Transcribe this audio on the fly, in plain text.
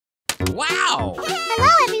Wow! Hello,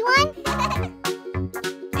 everyone!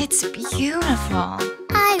 It's beautiful.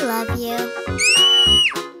 I love you.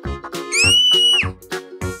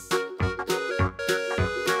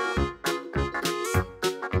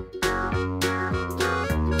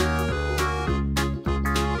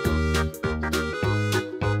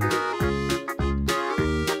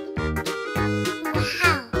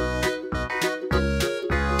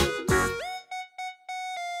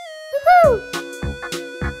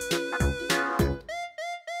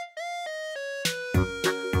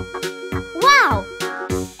 Wow!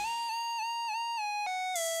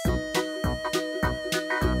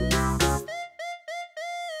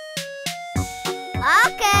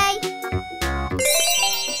 Okay.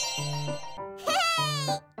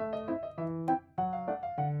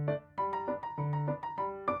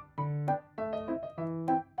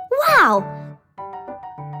 Wow!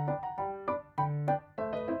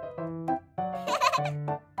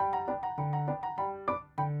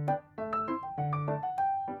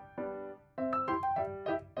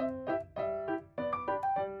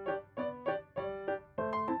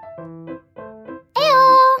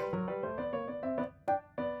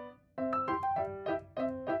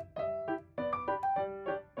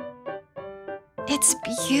 It's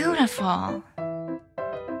beautiful.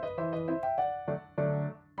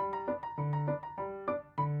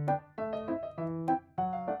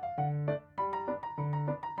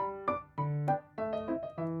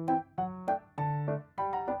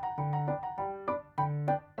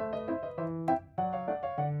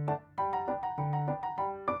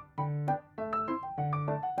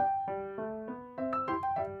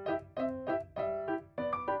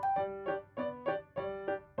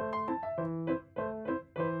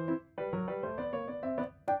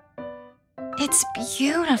 It's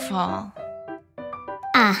beautiful.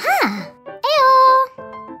 Aha! Ew!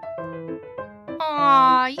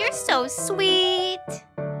 Aw, you're so sweet.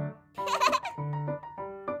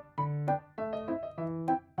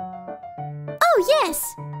 Oh,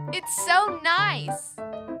 yes! It's so nice.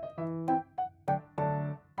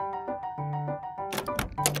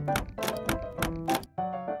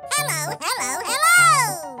 Hello, hello, hello!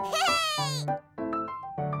 Hey!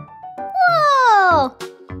 Whoa!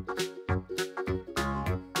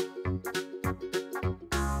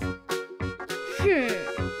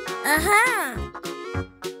 Uh-huh.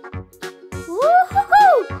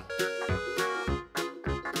 Woo-hoo-hoo!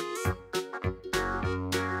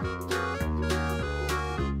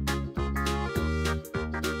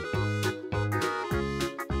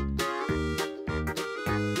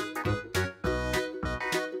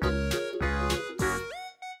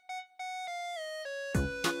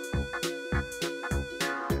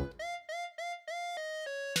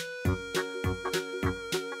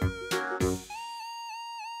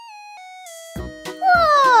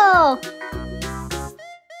 Whoa!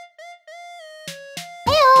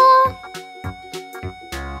 Ew!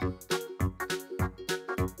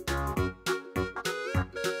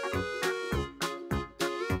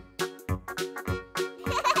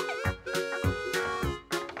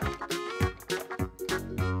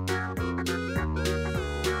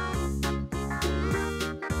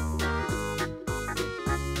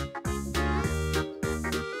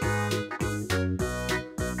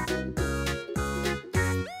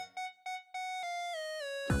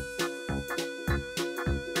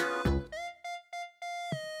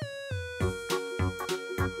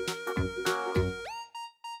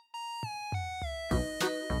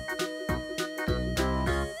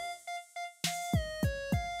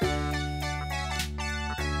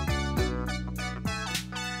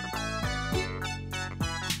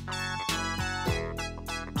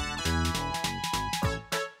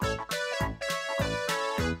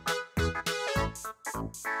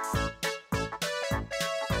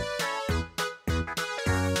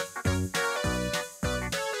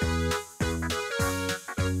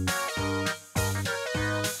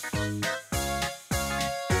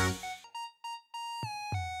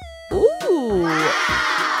 Ooh!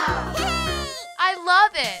 I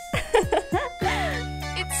love it.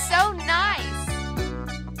 It's so nice.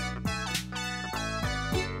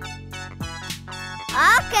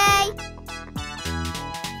 Okay.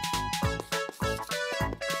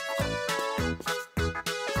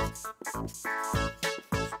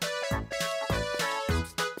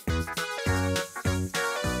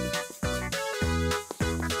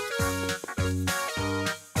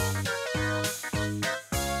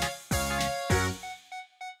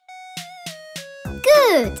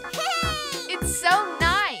 Good. It's so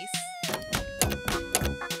nice.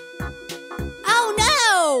 Oh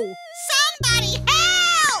no! Somebody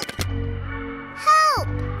help! Help!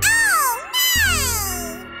 Oh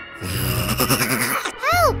no!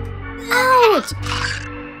 Help! Ouch!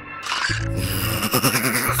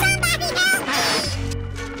 Somebody help!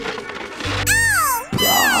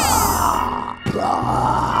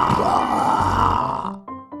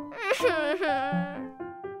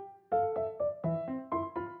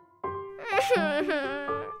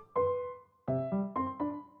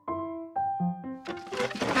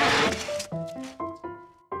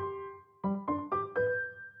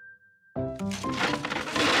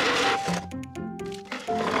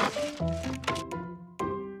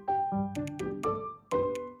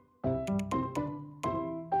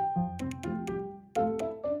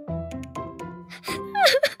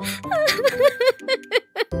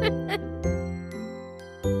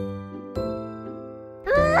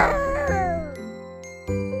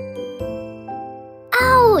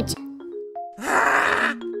 Ouch!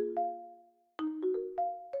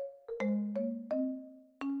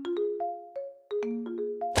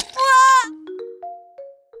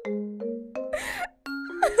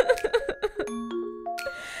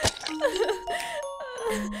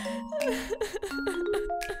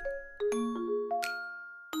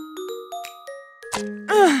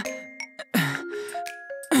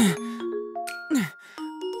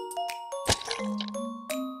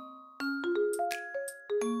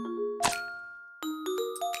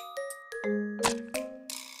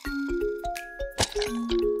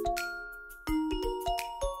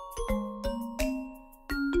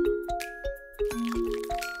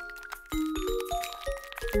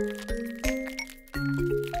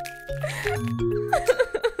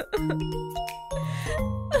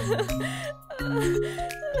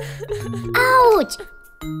 Ouch!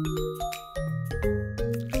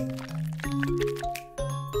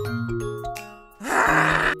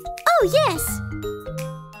 Oh, yes!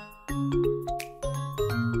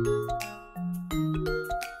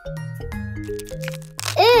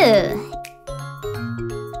 Ew!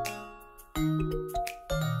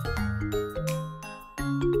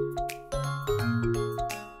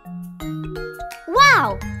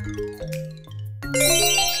 Wow!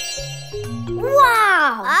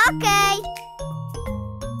 Wow! Okay.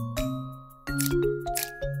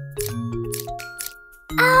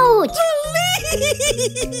 Ouch!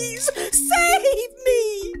 Please save me!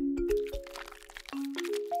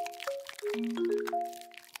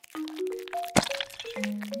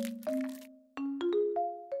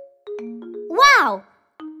 Wow!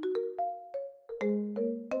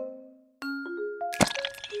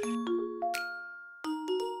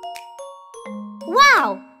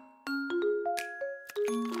 Wow!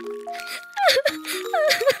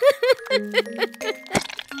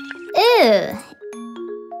 Ew!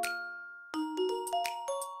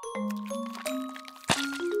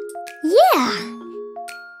 Yeah!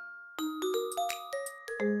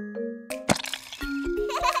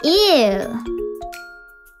 Ew!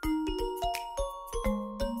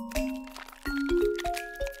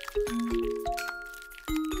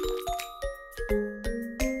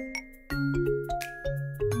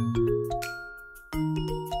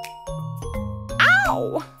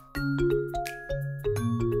 Ow!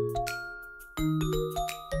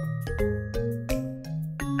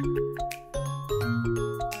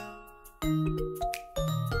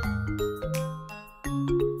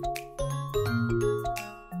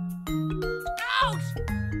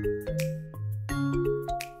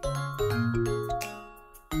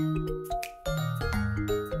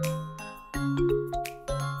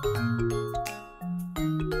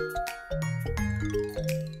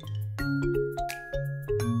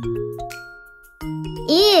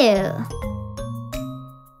 Ew!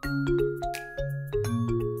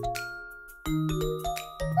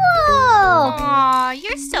 Whoa! Aw,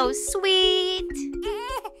 you're so sweet.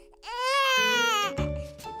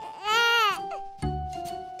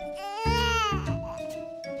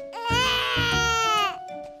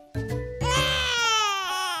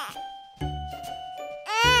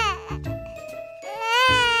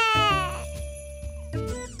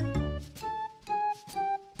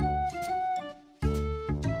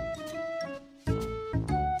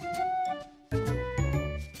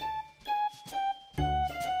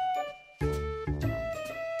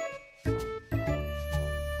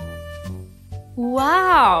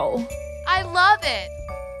 Wow! I love it.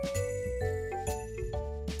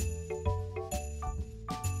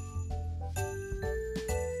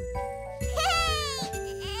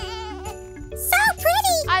 So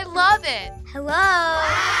pretty! I love it. Hello!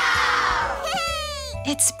 Wow!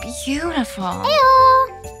 It's beautiful. Heyo!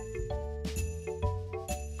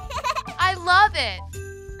 I love it.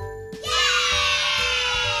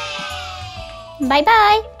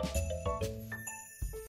 Bye-bye!